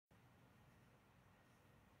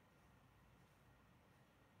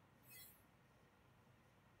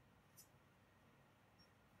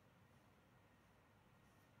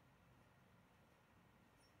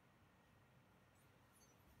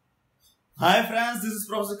Hi friends, this is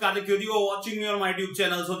Professor Kartik. You are watching me on my YouTube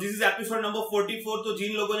channel. So this is episode number 44. तो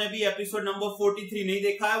जिन लोगों ने भी episode number 43 नहीं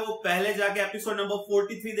देखा है वो पहले जाके episode number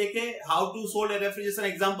 43 देखे. How to solve a refrigeration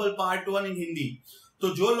example part 1 in Hindi.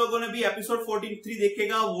 तो जो लोगों ने भी episode 43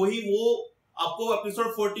 देखेगा वही वो आपको एपिसोड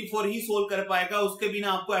 44 ही सोल्व कर पाएगा. उसके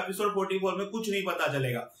बिना आपको एपिसोड 44 में कुछ नहीं पता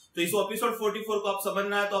चलेगा. तो इस एपिसोड 44 को आप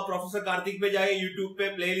समझना है तो आप प्रोफेसर कार्तिक पे जाइए, यूट्यूब पे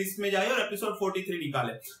प्लेलिस्ट में जाइए और एपिसोड 43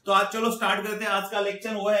 निकाले. तो आज चलो स्टार्ट करते हैं. आज का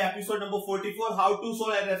लेक्चर वो है episode number 44, how to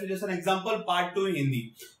solve A refrigeration example part 2 इन हिंदी.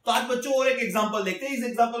 तो आज बच्चों और एक एग्जांपल देखते हैं. इस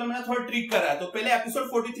एग्जांपल में मैंने थोड़ा ट्रिक करा है. तो पहले एपिसोड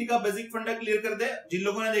 43 का बेसिक फंडा क्लियर कर दे. जिन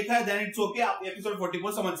लोगों ने देखा है देन इट्स ओके, आप एपिसोड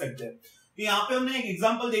 44 समझ सकते हैं. यहाँ पे हमने एक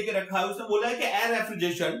एग्जांपल देके रखा है. उसने बोला है कि air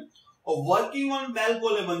refrigeration working on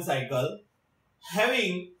Bell-Coleman cycle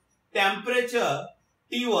having temperature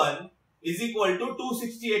T1 is equal to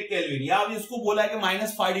 268 Kelvin. या अब इसको बोला है कि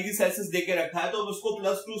 -5 डिग्री सेल्सियस देके रखा है तो उसको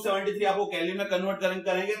प्लस 273 आपको केल्विन में कन्वर्ट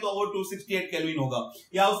करेंगे तो वो 268 केल्विन होगा.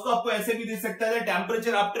 या उसको आपको ऐसे भी दे सकता है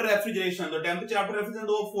टेम्परेचर आफ्टर रेफ्रिजरेशन. तो टेम्परेचर आफ्टर रेफ्रिजरेशन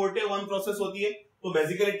तो वो 4T1 प्रोसेस होती है तो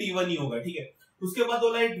बेसिकली T1 ही होगा. ठीक है. उसके बाद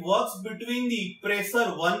बोला it works between the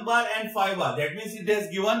pressure 1 bar and 5 bar. That means it has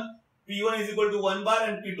given P1 is equal to 1 bar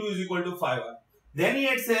and P2 is equal to 5 bar. Then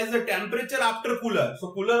it says the temperature after cooler. So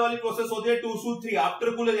cooler वाली process होती है 2 to 3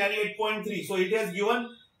 after cooler यानी 8.3. So it has given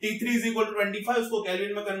T3 is equal to 25. उसको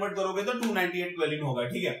kelvin में convert करोगे तो 298 kelvin होगा.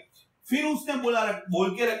 ठीक है. फिर उसने बोल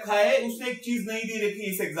के रखा है, उसने एक चीज नहीं दी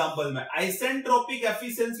रखी इस एग्जांपल में. Isentropic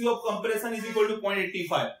efficiency of compression is equal to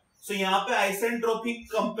 0.85. सो यहाँ पे आइसेंट्रोपिक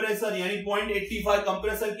कंप्रेसर यानी 0.85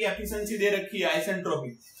 कंप्रेसर की एफिशिएंसी दे रखी है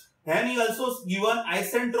isentropic. Then he also given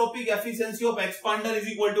isentropic efficiency of expander is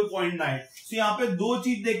equal to 0.9. So यहाँ पे दो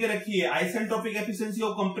चीज देके रखी है, isentropic efficiency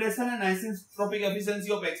of compressor and isentropic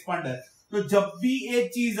efficiency of expander. तो जब भी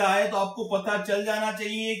एक चीज आए तो आपको पता चल जाना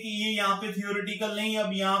चाहिए कि ये यहाँ पे थियोरेटिकल नहीं,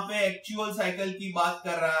 अब यहाँ पे एक्चुअल साइकिल की बात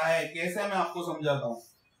कर रहा है. कैसे मैं आपको समझाता हूँ.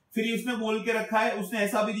 फिर उसने बोल के रखा है, उसने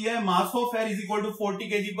ऐसा भी दिया है mass of air is equal to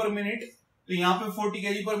 40 kg पर मिनट. तो यहाँ पे 40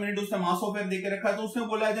 kg पर मिनट उसने मास ऑफ एयर देके रखा है. तो उसने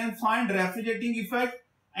बोला है find refrigerating effect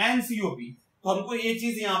and COP. तो हमको ये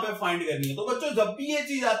चीज यहाँ पे फाइंड करनी है. तो बच्चों जब भी ये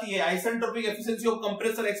चीज आती है isentropic efficiency of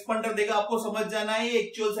compressor expander देगा, आपको समझ जाना है ये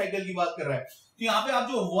एक्चुअल साइकिल की बात कर रहा है. तो यहाँ पे आप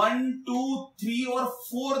जो 1 2 3 और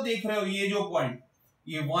 4 देख रहे हो, ये जो पॉइंट,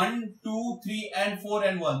 ये 1 2 3 एंड 4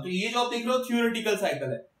 एंड 1, तो ये जो आप देख रहे हो थियोरेटिकल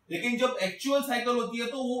साइकिल है. लेकिन जब एक्चुअल साइकिल होती है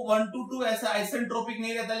तो वो 1 to 2 ऐसा आइसेंट्रोपिक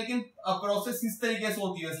नहीं रहता, लेकिन प्रोसेस इस तरीके से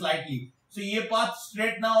होती है स्लाइटली. So ये पाथ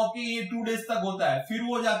स्ट्रेट ना होके ये 2 days तक होता है, फिर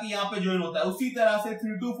वो जाके यहाँ पे ज्वाइन होता है. उसी तरह से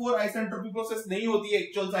 3 to 4 आइसेंट्रोपिक प्रोसेस नहीं होती है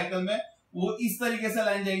एक्चुअल साइकिल में, वो इस तरीके से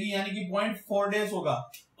लाइन जाएगी यानी कि 0.4 days होगा.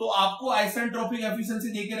 तो आपको आइसेंट्रोपिक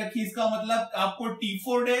एफिशिएंसी देके रखी, इसका मतलब आपको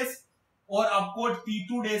T4 days और आपको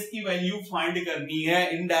T2 days की वैल्यू फाइंड करनी है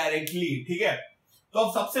इनडायरेक्टली. ठीक है. तो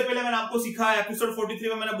अब सबसे पहले मैंने आपको सिखाया एपिसोड 43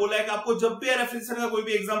 में मैंने बोला है कि आपको जब भी रेफ्रिजरेशन का कोई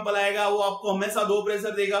भी एग्जांपल आएगा वो आपको हमेशा दो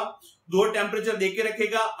प्रेशर देगा, दो टेम्परेचर देके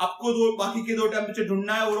रखेगा. आपको बाकी के दो टेम्परेचर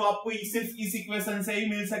ढूंढना है और आपको सिर्फ इस इक्वेशन से ही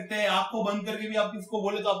मिल सकते हैं. आपको बंद करके भी आप किसको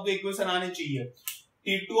बोले तो आपको इक्वेशन आने चाहिए.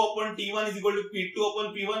 T2 upon T1 is equal to P2 upon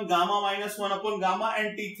P1 gamma minus 1 upon gamma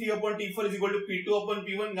and T3 upon T4 is equal to P2 upon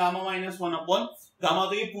P1 gamma minus 1 upon gamma.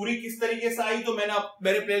 तो ये पूरी किस तरीके से आई तो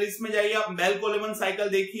मेरे प्लेलिस्ट में जाइए, आप बेल-कोलेमन साइकिल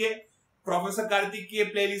देखिए प्रोफेसर कार्तिक की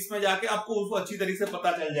प्लेलिस्ट में जाके आपको उसको अच्छी तरीके से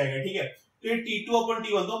पता चल जाएगा. ठीक है. तो ये T2 upon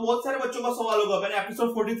T1, तो बहुत सारे बच्चों का सवाल होगा, मैंने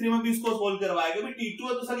एपिसोड 43 में भी इसको सोल्व करवाया कि भाई T2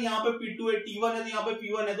 है तो सर यहाँ पे P2 है, T1 है तो यहाँ पे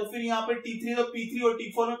P1 है, तो फिर यहाँ पे T3 तो P3 और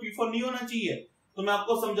T4 में P4 नहीं होना चाहिए. तो मैं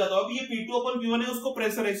आपको समझाता हूँ. अभी ये P2 upon P1 है, उसको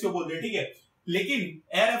प्रेशर रेशियो बोलते हैं. ठीक है. लेकिन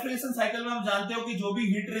एयर रेफ्रिजरेशन साइकिल में हम जानते हो कि जो भी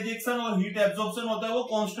हीट रिजेक्शन और हीट एब्जॉर्प्शन होता है वो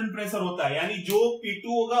कांस्टेंट प्रेशर होता है, यानी जो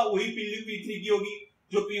P2 होगा वही वैल्यू P3 की होगी,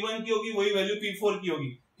 जो P1 की होगी वही वैल्यू P4 की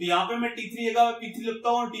होगी. तो यहाँ पे मैं T3 जगह पे P3 लिखता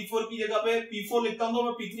हूँ, T4 की जगह पे P4 लिखता हूँ, तो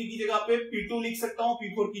मैं P3 की जगह पे P2 लिख सकता हूँ,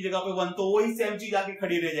 P4 की जगह पे 1, तो वही सेम चीज आके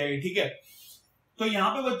खड़ी रह जाएगी. ठीक है. तो यहाँ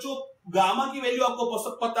पे बच्चों गामा की वैल्यू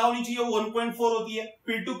आपको पता होनी चाहिए, वो 1.4 होती है.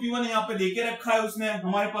 P2 P1 यहाँ पे देके रखा है उसने,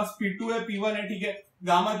 हमारे पास P2 है P1 है. ठीक है.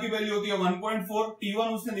 गामा की वैल्यू होती है 1.4.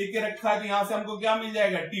 T1 उसने देके रखा है, तो यहाँ से हमको क्या मिल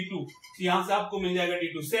जाएगा T2, यहाँ से आपको मिल जाएगा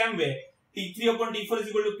T2. Same way T3 upon T4 is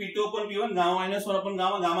equal to P2 upon P1 gamma minus 1 upon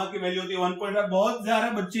gamma. Gamma की वैल्यू होती है 1.5. बहुत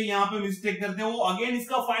सारे बच्चे यहाँ पे मिस्टेक करते हैं, वो अगेन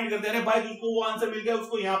इसका फाइंड करते हैं. अरे भाई जिसको वो आंसर मिल गया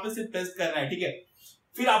उसको यहाँ पे सिर्फ टेस्ट करना है. ठीक है.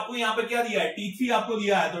 फिर आपको यहाँ पे क्या दिया है, T3 आपको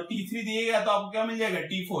दिया है, तो T3 दिएगा तो आपको क्या मिल जाएगा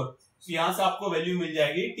T4. तो यहाँ से आपको वैल्यू मिल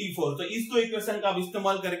जाएगी T4. तो इस दो इक्वेशन का आप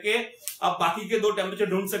इस्तेमाल करके आप बाकी के दो टेम्परेचर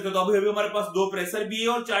ढूंढ सकते हो. तो अभी हमारे पास दो प्रेशर भी है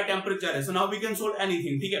और 4 टेम्परेचर है. So now we can solve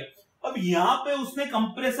anything. ठीक है. अब यहाँ पे उसने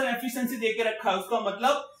कंप्रेसर एफिशिएंसी देके रखा है, उसका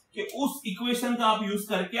मतलब कि उस इक्वेशन का आप यूज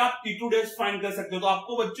करके आप T2 days फाइंड कर सकते हो. तो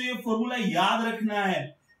आपको बच्चों ये फॉर्मूला याद रखना है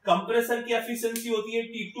कंप्रेसर की एफिशिएंसी होती है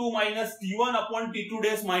T2 minus T1 upon T2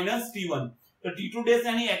 days minus T1। तो T2 डेज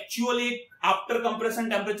यानी एक्चुअली आफ्टर कंप्रेशन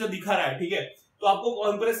टेम्परेचर दिखा रहा है, ठीक है। तो आपको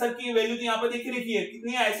कंप्रेसर की वैल्यू तो यहाँ पे देख रखी है,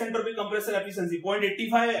 कितनी है आइसेंट्रोपिक कंप्रेसर एफिशिएंसी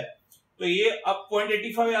 0.85 है। तो ये अब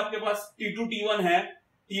 0.85 है आपके पास, T2 T1 है,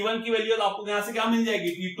 T1 की वैल्यू तो आपको यहाँ से क्या मिल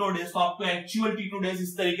जाएगी T2 डेज, तो आपको एक्चुअल T2 डेज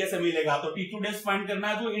इस तरीके से मिलेगा। तो T2 डेज फाइंड करना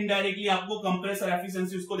है तो इनडायरेक्टली आपको कंप्रेसर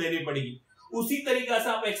एफिशिएंसी उसको देनी पड़ेगी। उसी तरीके से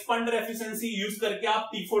आप एक्सपांडर एफिशिएंसी यूज करके आप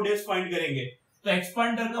T4 डेज फाइंड करेंगे। तो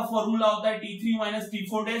एक्सपांडर का फॉर्मूला होता है T3 minus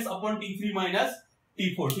T4 days upon T3 minus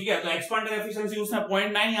T4, ठीक है। तो एक्सपांडर एफिशिएंसी उसने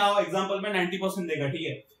 0.9 या एग्जांपल में 90% देगा, ठीक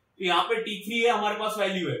है। तो यहाँ पे T3 है हमारे पास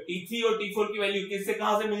वैल्यू है, T3 और T4 की वैल्यू किससे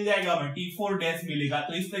कहां से मिल जाएगा हमें, T4 डेज मिलेगा।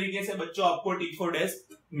 तो इस तरीके से बच्चों आपको T4 डेज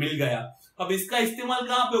मिल गया। अब इसका इस्तेमाल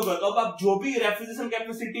कहां पे होगा, तो अब आप जो भी रेफ्रिजरेशन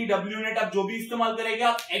कैपेसिटी W नेट आप जो भी इस्तेमाल करेंगे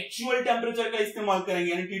आप एक्चुअल टेम्परेचर का इस्तेमाल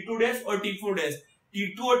करेंगे, यानी T2 डेज और T4 डेज,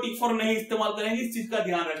 T2 और T4 नहीं इस्तेमाल करेंगे, इस चीज का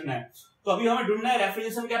ध्यान रखना है। तो अभी हमें ढूंढना है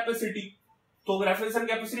रेफ्रिजरेशन कैपेसिटी। तो रेफ्रिजरेशन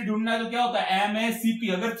कैपेसिटी ढूंढना है तो क्या होता है MACP।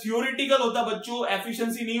 अगर थियोरेटिकल होता बच्चों,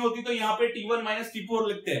 एफिशिएंसी नहीं होती तो यहाँ पे T1 माइनस T4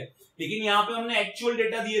 लिखते हैं, लेकिन यहाँ पे हमने एक्चुअल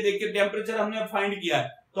डेटा दिए, देख के टेम्परेचर हमने फाइंड किया है,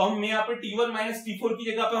 तो हम यहाँ पे T1 माइनस T4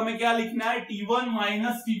 की जगह पे हमें क्या लिखना है T1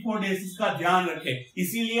 माइनस T4 डेज, इसका ध्यान रखें,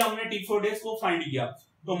 इसीलिए हमने T4 डेज को फाइंड किया।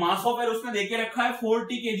 तो मास ऑफ एयर उसने देके रखा है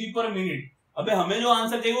 40 kg पर मिनट। अबे हमें जो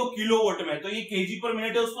आंसर चाहिए वो किलोवाट में, तो ये kg पर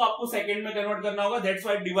मिनट है, उसको आपको सेकंड में कन्वर्ट करना होगा, that's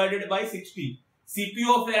why divided by 60।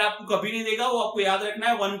 CPU of air आपको कभी नहीं देगा, वो आपको याद रखना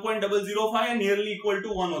है 1.005 नियरली इक्वल टू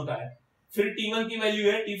 1 होता है। फिर T1 की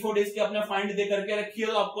वैल्यू है T4 डेज की आपने फाइंड दे करके रखी है,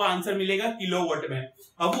 तो आपको आंसर मिलेगा किलोवाट में।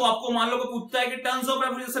 अब वो आपको मान लो को पूछता है कि टन्स ऑफ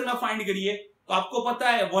रेफ्रिजरेशन में फाइंड करिए, तो आपको पता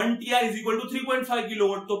है 1 TR is equal to 3.5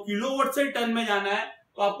 kilowatt, तो किलोवाट से टन में जाना है,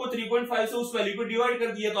 तो आपको 3.5 से उस वैल्यू को डिवाइड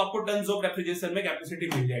कर दिया, तो आपको टन्स ऑफ रेफ्रिजरेशन में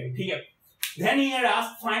कैपेसिटी मिल जाएगी, ठीक है। Then he had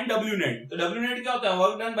asked find W net। तो W net क्या होता है,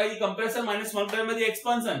 work done by the compressor minus work done by the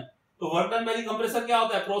expansion. तो work done by the compressor क्या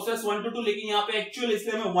होता है, प्रोसेस 1 to 2, लेकिन यहाँ पे एक्चुअल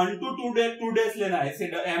इसलिए हमें 1 to 2 डेज लेना है, इसे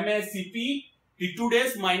MACP T2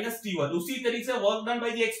 days minus T1। उसी तरीके से work done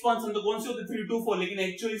by the expansion तो कौन सी होती है 3 to 4, लेकिन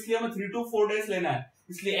एक्चुअल इसलिए हमें 3 to 4 डेज लेना है,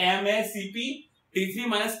 इसलिए MACP T3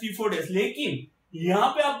 minus T4 days. लेकिन यहाँ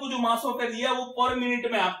पे आपको जो मास ऑफ एयर दिया है वो पर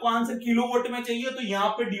मिनट में, आपको आंसर किलोवाट में चाहिए, तो यहाँ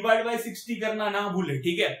पे डिवाइड बाय 60 करना ना भूले,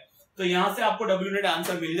 ठीक है। तो यहां से आपको W नेट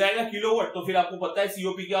आंसर मिल जाएगा किलोवाट। तो फिर आपको पता है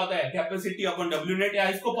COP क्या होता है, कैपेसिटी अपॉन W नेट, या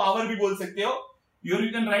इसको पावर भी बोल सकते हो, you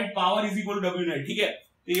can write power is equal to W net, ठीक है।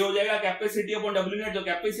 तो ये हो जाएगा कैपेसिटी अपॉन W नेट। तो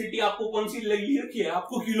कैपेसिटी आपको कौन सी लगी रखी है,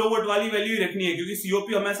 आपको किलोवाट वाली वैल्यू ही रखनी है, क्योंकि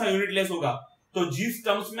COP हमेशा यूनिटलेस होगा। तो जिस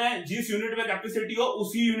टर्म्स में जिस यूनिट में कैपेसिटी हो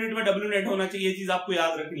उसी यूनिट में W नेट होना चाहिए, चीज आपको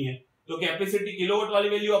याद रखनी है। तो कैपेसिटी किलोवाट वाली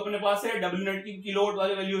वैल्यू अपने पास है, W नेट की किलोवाट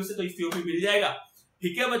वाली वैल्यू से, तो COP मिल जाएगा,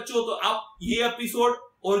 ठीक है बच्चों। तो आप ये एपिसोड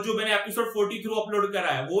और जो मैंने एपिसोड 43 अपलोड करा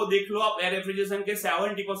है वो देख लो आप, एयर रेफ्रिजरेशन के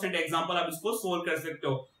 70% एग्जांपल आप इसको सोल्व कर सकते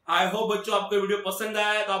हो। आई होप बच्चों आपको वीडियो पसंद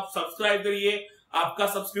आया है, तो आप सब्सक्राइब करिए, आपका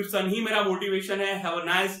सब्सक्रिप्शन ही मेरा मोटिवेशन है। Have a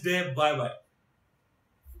nice day, bye bye.